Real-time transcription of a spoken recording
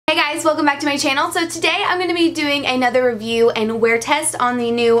guys, welcome back to my channel. So today I'm going to be doing another review and wear test on the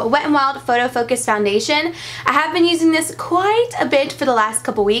new Wet n Wild Photo Focus Foundation. I have been using this quite a bit for the last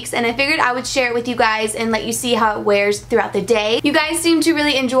couple weeks and I figured I would share it with you guys and let you see how it wears throughout the day. You guys seem to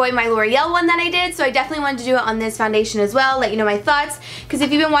really enjoy my L'Oreal one that I did, so I definitely wanted to do it on this foundation as well, let you know my thoughts, because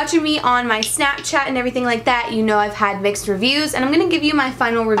if you've been watching me on my Snapchat and everything like that, you know I've had mixed reviews and I'm going to give you my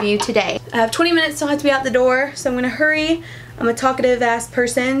final review today. I have 20 minutes till I have to be out the door, so I'm going to hurry. I'm a talkative ass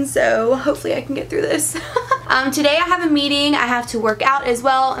person, so hopefully I can get through this. Today I have a meeting. I have to work out as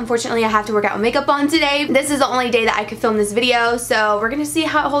well. Unfortunately, I have to work out with makeup on today. This is the only day that I could film this video, so we're gonna see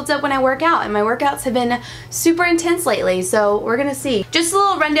how it holds up when I work out. And my workouts have been super intense lately, so we're gonna see. Just a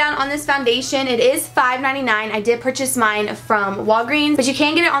little rundown on this foundation. It is $5.99. I did purchase mine from Walgreens, but you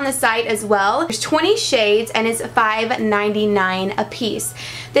can get it on the site as well. There's 20 shades and it's $5.99 a piece.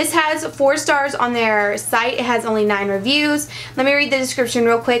 This has 4 stars on their site. It has only 9 reviews. Let me read the description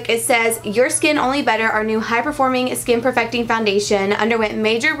real quick. It says, "Your Skin Only Better, our new high-performing skin perfecting foundation, underwent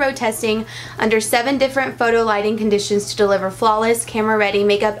major road testing under 7 different photo lighting conditions to deliver flawless, camera-ready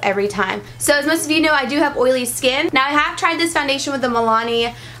makeup every time." So as most of you know, I do have oily skin. Now I have tried this foundation with the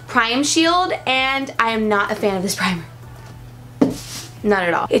Milani Prime Shield, and I am not a fan of this primer. Not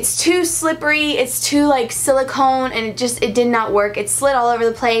at all. It's too slippery, it's too like silicone, and it did not work. It slid all over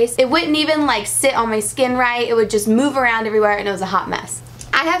the place. It wouldn't even like sit on my skin right. It would just move around everywhere and it was a hot mess.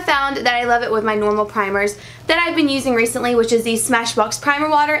 I have found that I love it with my normal primers that I've been using recently, which is the Smashbox Primer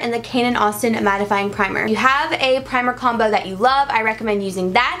Water and the Canon Austin Mattifying Primer. If you have a primer combo that you love, I recommend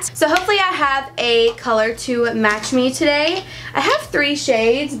using that. So hopefully I have a color to match me today. I have 3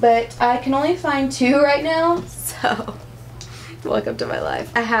 shades, but I can only find 2 right now, so welcome to my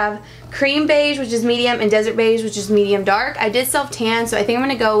life. I have cream beige, which is medium, and desert beige, which is medium dark. I did self tan, so I think I'm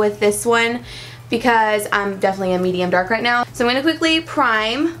going to go with this one because I'm definitely a medium dark right now. So I'm going to quickly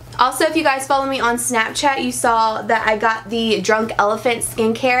prime. Also, if you guys follow me on Snapchat, you saw that I got the Drunk Elephant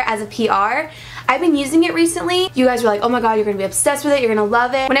skincare as a PR. I've been using it recently. You guys were like, oh my god, you're going to be obsessed with it, you're going to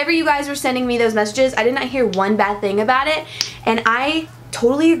love it. Whenever you guys were sending me those messages, I did not hear one bad thing about it, and I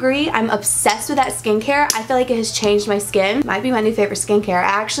totally agree. I'm obsessed with that skincare. I feel like it has changed my skin. Might be my new favorite skincare.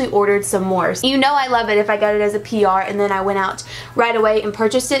 I actually ordered some more. You know I love it if I got it as a PR and then I went out right away and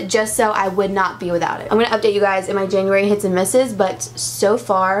purchased it just so I would not be without it. I'm going to update you guys in my January hits and misses, but so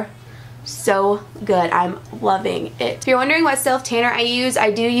far, so good. I'm loving it. If you're wondering what self tanner I use, I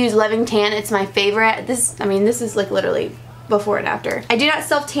do use Living Tan. It's my favorite. This is like literally before and after. I do not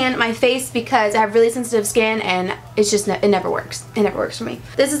self tan my face because I have really sensitive skin and it's just, it never works. It never works for me.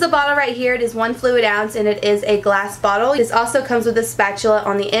 This is the bottle right here. It is 1 fluid ounce and it is a glass bottle. This also comes with a spatula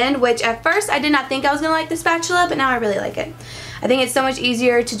on the end, which at first I did not think I was gonna like the spatula, but now I really like it. I think it's so much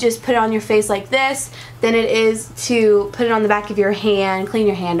easier to just put it on your face like this than it is to put it on the back of your hand, clean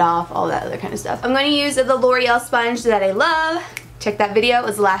your hand off, all that other kind of stuff. I'm going to use the L'Oreal sponge that I love. Check that video, it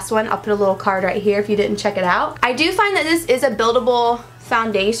was the last one. I'll put a little card right here if you didn't check it out. I do find that this is a buildable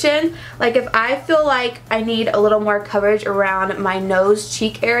foundation. Like if I feel like I need a little more coverage around my nose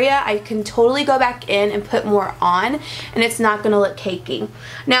cheek area, I can totally go back in and put more on and it's not gonna look cakey.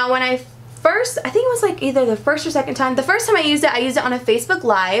 Now when I think it was like either the first or second time. The first time I used it on a Facebook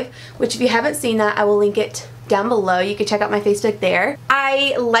Live, which if you haven't seen that, I will link it down below. You can check out my Facebook there.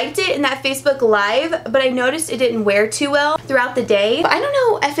 I liked it in that Facebook Live, but I noticed it didn't wear too well throughout the day. But I don't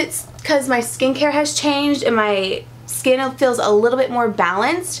know if it's because my skincare has changed and my skin feels a little bit more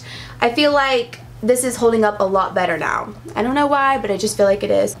balanced. I feel like this is holding up a lot better now. I don't know why, but I just feel like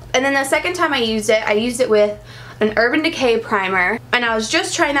it is. And then the second time I used it with an Urban Decay primer, and I was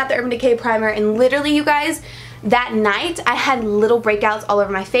just trying out the Urban Decay primer, and literally, you guys, that night I had little breakouts all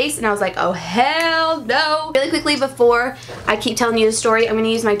over my face and I was like, oh hell no. Really quickly before I keep telling you the story, I'm going to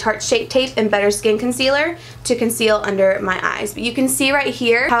use my Tarte Shape Tape and Better Skin Concealer to conceal under my eyes. But you can see right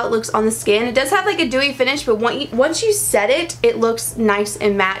here how it looks on the skin. It does have like a dewy finish, but once you set it, it looks nice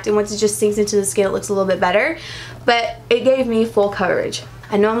and matte, and once it just sinks into the skin, it looks a little bit better. But it gave me full coverage.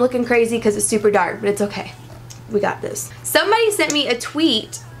 I know I'm looking crazy because it's super dark, but it's okay. We got this. Somebody sent me a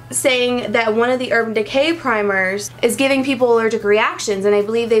tweet saying that one of the Urban Decay primers is giving people allergic reactions, and I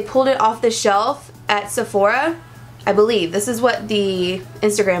believe they pulled it off the shelf at Sephora. I believe. This is what the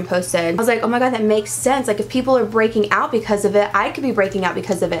Instagram post said. I was like, oh my god, that makes sense. Like if people are breaking out because of it, I could be breaking out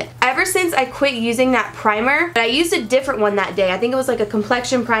because of it. Ever since I quit using that primer, but I used a different one that day. I think it was like a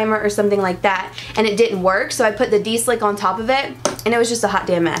complexion primer or something like that, and it didn't work, so I put the D-Slick on top of it, and it was just a hot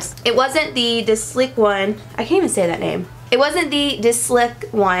damn mess. It wasn't the D-Slick one. I can't even say that name. It wasn't the D-Slick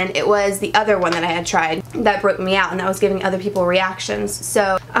one, it was the other one that I had tried that broke me out and that was giving other people reactions.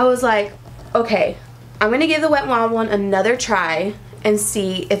 So I was like, okay, I'm going to give the Wet n Wild one another try and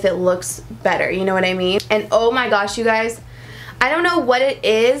see if it looks better, you know what I mean? And oh my gosh, you guys, I don't know what it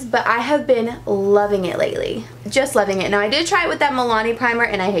is, but I have been loving it lately. Just loving it. Now I did try it with that Milani primer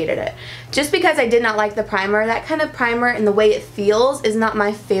and I hated it. Just because I did not like the primer. That kind of primer and the way it feels is not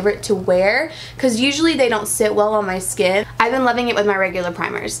my favorite to wear because usually they don't sit well on my skin. I've been loving it with my regular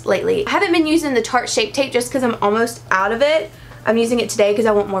primers lately. I haven't been using the Tarte Shape Tape just because I'm almost out of it. I'm using it today because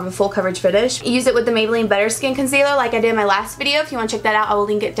I want more of a full coverage finish. Use it with the Maybelline Better Skin Concealer like I did in my last video. If you want to check that out, I will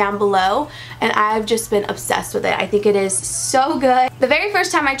link it down below. And I've just been obsessed with it. I think it is so good. The very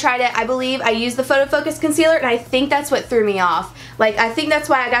first time I tried it, I believe I used the Photo Focus Concealer, and I think that's what threw me off. Like, I think that's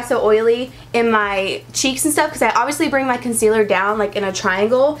why I got so oily in my cheeks and stuff, because I obviously bring my concealer down like in a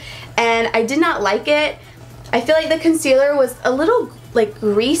triangle, and I did not like it. I feel like the concealer was a little like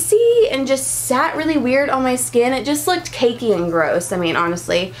greasy and just sat really weird on my skin. It just looked cakey and gross, I mean,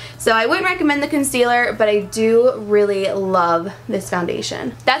 honestly. So I wouldn't recommend the concealer, but I do really love this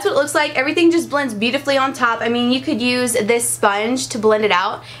foundation. That's what it looks like. Everything just blends beautifully on top. I mean, you could use this sponge to blend it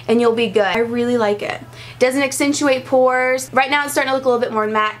out and you'll be good. I really like it. Doesn't accentuate pores. Right now it's starting to look a little bit more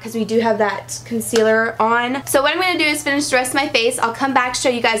matte because we do have that concealer on. So what I'm going to do is finish the rest of my face. I'll come back, show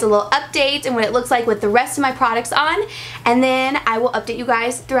you guys a little update and what it looks like with the rest of my products on, and then I will update you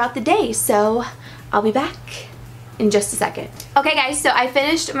guys throughout the day. So I'll be back in just a second. Okay guys, so I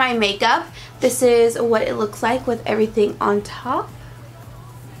finished my makeup. This is what it looks like with everything on top.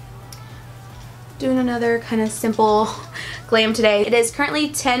 Doing another kind of simple glam today. It is currently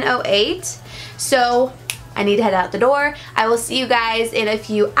 10:08, so I need to head out the door. I will see you guys in a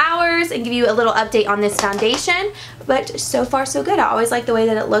few hours and give you a little update on this foundation, but so far so good. I always like the way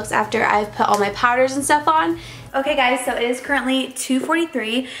that it looks after I've put all my powders and stuff on. Okay guys, so it is currently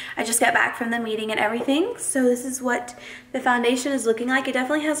 2:43. I just got back from the meeting and everything, so this is what the foundation is looking like. It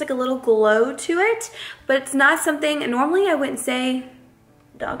definitely has like a little glow to it, but it's not something, normally I wouldn't say,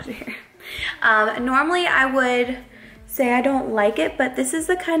 dogs are here. Normally I would say I don't like it, but this is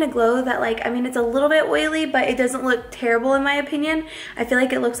the kind of glow that, like, I mean, it's a little bit oily, but it doesn't look terrible in my opinion. I feel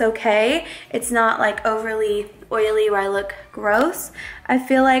like it looks okay. It's not like overly oily where I look gross. I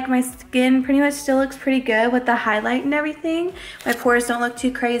feel like my skin pretty much still looks pretty good with the highlight and everything. My pores don't look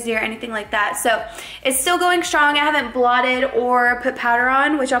too crazy or anything like that. So it's still going strong. I haven't blotted or put powder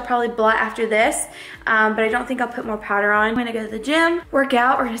on, which I'll probably blot after this, but I don't think I'll put more powder on. I'm gonna go to the gym, work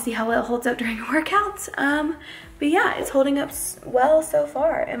out. We're gonna see how well it holds up during workouts. But yeah, it's holding up well so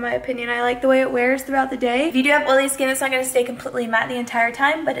far, in my opinion. I like the way it wears throughout the day. If you do have oily skin, it's not gonna stay completely matte the entire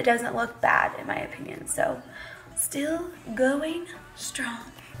time, but it doesn't look bad, in my opinion. So, still going strong.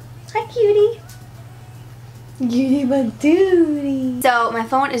 Hi, cutie. Cutie but duty. So my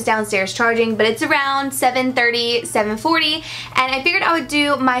phone is downstairs charging, but it's around 7:30, 7:40, and I figured I would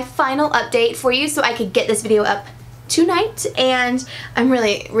do my final update for you so I could get this video up tonight, and I'm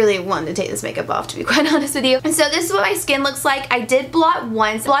really wanting to take this makeup off, to be quite honest with you. And so this is what my skin looks like. I did blot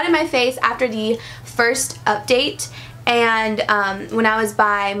once, blotted my face after the first update, and when I was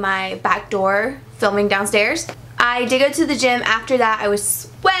by my back door filming downstairs. I did go to the gym after that. I was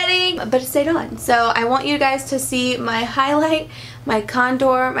sweating, but it stayed on. So I want you guys to see my highlight, my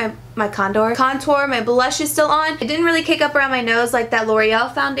contour, my blush is still on. It didn't really kick up around my nose like that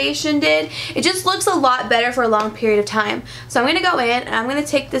L'Oreal foundation did. It just looks a lot better for a long period of time. So I'm gonna go in and I'm gonna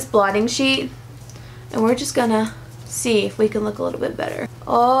take this blotting sheet and we're just gonna see if we can look a little bit better.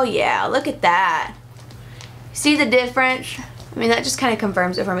 Oh yeah, look at that. See the difference? I mean, that just kind of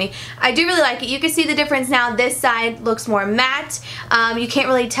confirms it for me. I do really like it. You can see the difference now. This side looks more matte. You can't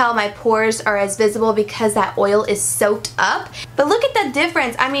really tell my pores are as visible because that oil is soaked up. But look at the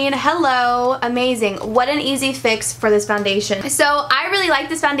difference. I mean, hello, amazing. What an easy fix for this foundation. So I really like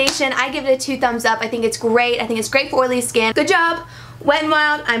this foundation. I give it a 2 thumbs up. I think it's great. I think it's great for oily skin. Good job, Wet n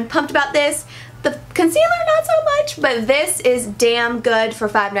Wild. I'm pumped about this. The concealer, not so much, but this is damn good for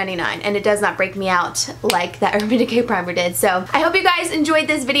 $5.99, and it does not break me out like that Urban Decay primer did. So I hope you guys enjoyed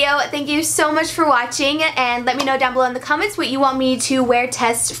this video. Thank you so much for watching, and let me know down below in the comments what you want me to wear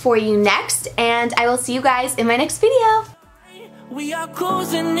test for you next, and I will see you guys in my next video. We are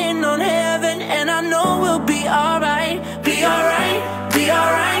closing in on heaven, and I know we'll be alright. Be alright, be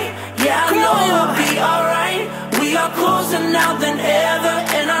alright. Yeah, I know we'll be alright. We are closer now than ever.